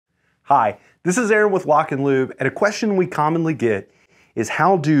Hi, this is Aaron with LockNLube, and a question we commonly get is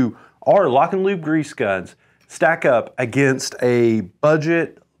how do our LockNLube grease guns stack up against a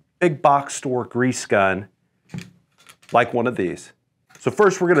budget big box store grease gun like one of these. So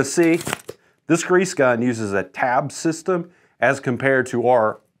first we're going to see this grease gun uses a tab system as compared to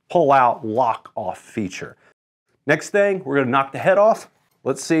our pull-out lock-off feature. Next thing, we're going to knock the head off.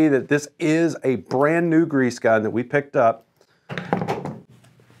 Let's see that this is a brand new grease gun that we picked up.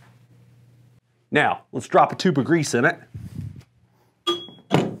 Now, let's drop a tube of grease in it.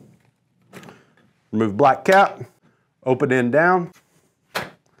 Remove black cap, open end down,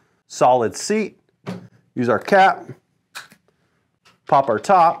 solid seat, use our cap, pop our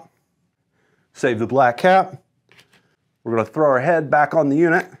top, save the black cap. We're going to throw our head back on the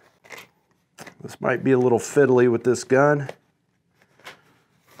unit. This might be a little fiddly with this gun.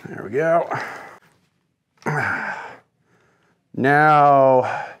 There we go.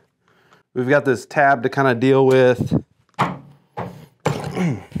 Now, we've got this tab to kind of deal with. Ow.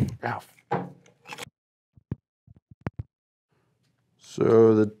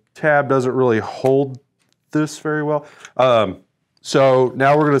 So the tab doesn't really hold this very well. So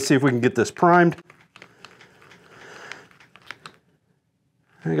now we're going to see if we can get this primed.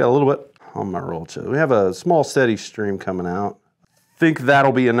 I got a little bit on my roll too. We have a small steady stream coming out. I think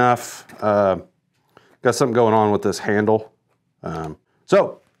that'll be enough. Got something going on with this handle.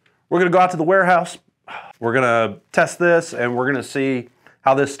 So we're going to go out to the warehouse. We're going to test this and we're going to see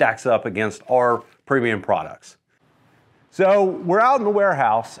how this stacks up against our premium products. So we're out in the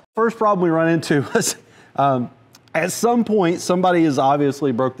warehouse. First problem we run into was at some point somebody has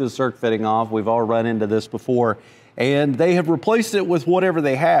obviously broke this zerk fitting off. We've all run into this before. And they have replaced it with whatever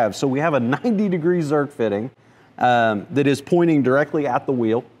they have. So we have a 90-degree zerk fitting that is pointing directly at the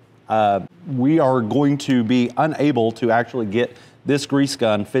wheel. We are going to be unable to actually get this grease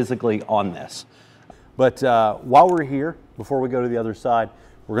gun physically on this. But while we're here, before we go to the other side,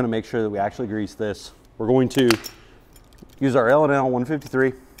 we're going to make sure that we actually grease this. We're going to use our L&L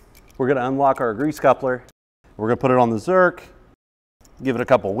 153. We're going to unlock our grease coupler. We're going to put it on the zerk, give it a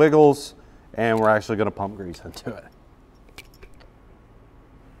couple wiggles, and we're actually going to pump grease into it.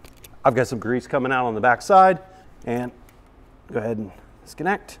 I've got some grease coming out on the back side, and go ahead and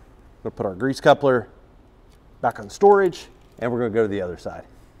disconnect. We're going to put our grease coupler back on storage, and we're going to go to the other side.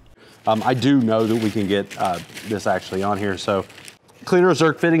 I do know that we can get this actually on here, so clean our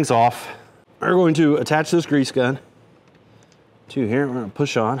zerk fittings off. We're going to attach this grease gun to here. We're going to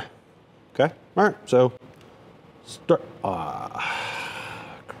push on. Okay, all right, so start.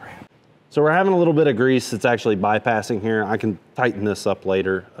 So we're having a little bit of grease that's actually bypassing here. I can tighten this up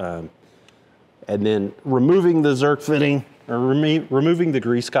later. And then removing the zerk fitting, or removing the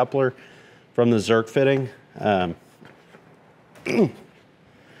grease coupler from the zerk fitting. And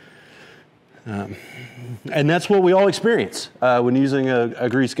that's what we all experience when using a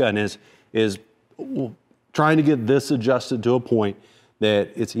grease gun is trying to get this adjusted to a point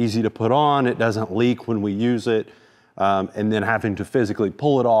that it's easy to put on, it doesn't leak when we use it. And then having to physically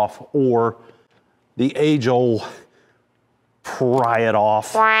pull it off, or the age-old pry it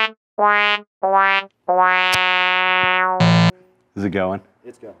off. Is it going?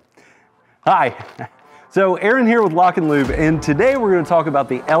 It's going. Hi. So Aaron here with LockNLube, and today we're going to talk about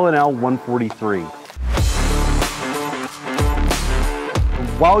the L&L 143.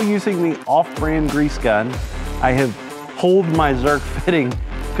 While using the off-brand grease gun, I have pulled my zerk fitting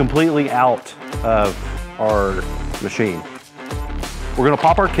completely out of our machine. We're going to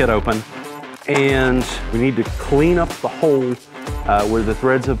pop our kit open, and we need to clean up the hole where the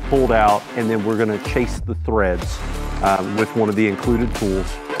threads have pulled out, and then we're going to chase the threads with one of the included tools.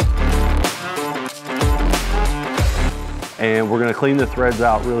 And we're going to clean the threads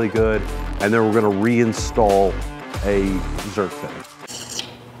out really good, and then we're going to reinstall a zerk fitting.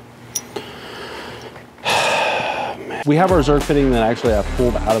 We have our zerk fitting that actually I've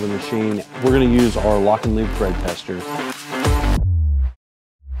pulled out of the machine. We're going to use our LockNLube thread tester.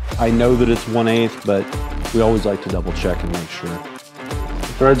 I know that it's 1/8, but we always like to double check and make sure.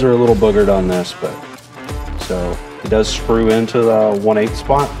 The threads are a little boogered on this, but so it does screw into the 1/8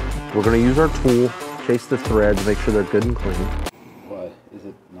 spot. We're going to use our tool, chase the threads, make sure they're good and clean. What? Is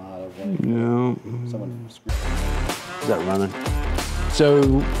it not a 1/8? No. Someone screwed. Is that running?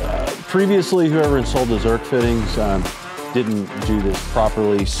 So previously, whoever installed the zerk fittings didn't do this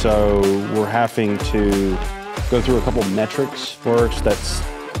properly, so we're having to go through a couple metrics first. That's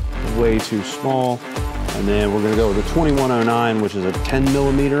way too small. And then we're going to go with a 2109, which is a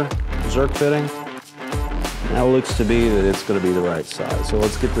 10mm zerk fitting. Now it looks to be that it's going to be the right size. So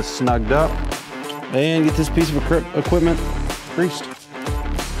let's get this snugged up and get this piece of equipment greased.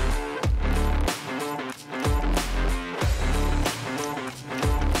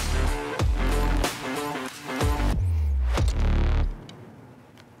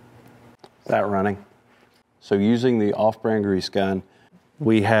 that running. So using the off-brand grease gun,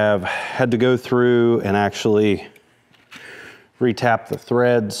 we have had to go through and actually retap the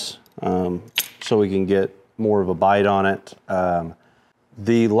threads so we can get more of a bite on it.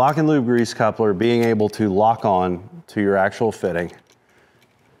 The LockNLube Grease Coupler, being able to lock on to your actual fitting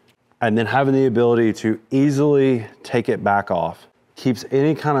and then having the ability to easily take it back off, keeps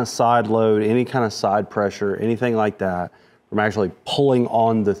any kind of side load, any kind of side pressure, anything like that from actually pulling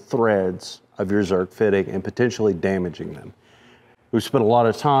on the threads of your Zerk fitting and potentially damaging them. We've spent a lot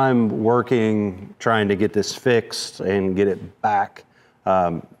of time working, trying to get this fixed and get it back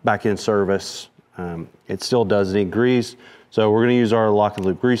in service. It still does need grease, so we're gonna use our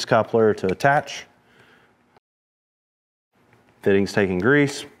LockNLube Grease Coupler to attach. Fitting's taking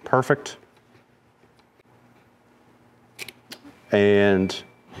grease, perfect. And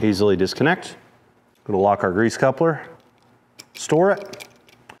easily disconnect. Gonna lock our grease coupler, store it.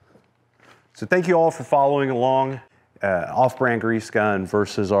 So thank you all for following along. Off-brand grease gun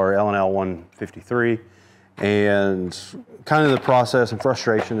versus our L&L 153, and kind of the process and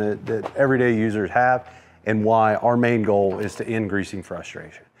frustration that everyday users have, and why our main goal is to end greasing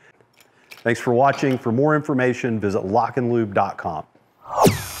frustration. Thanks for watching. For more information, visit LockNLube.com.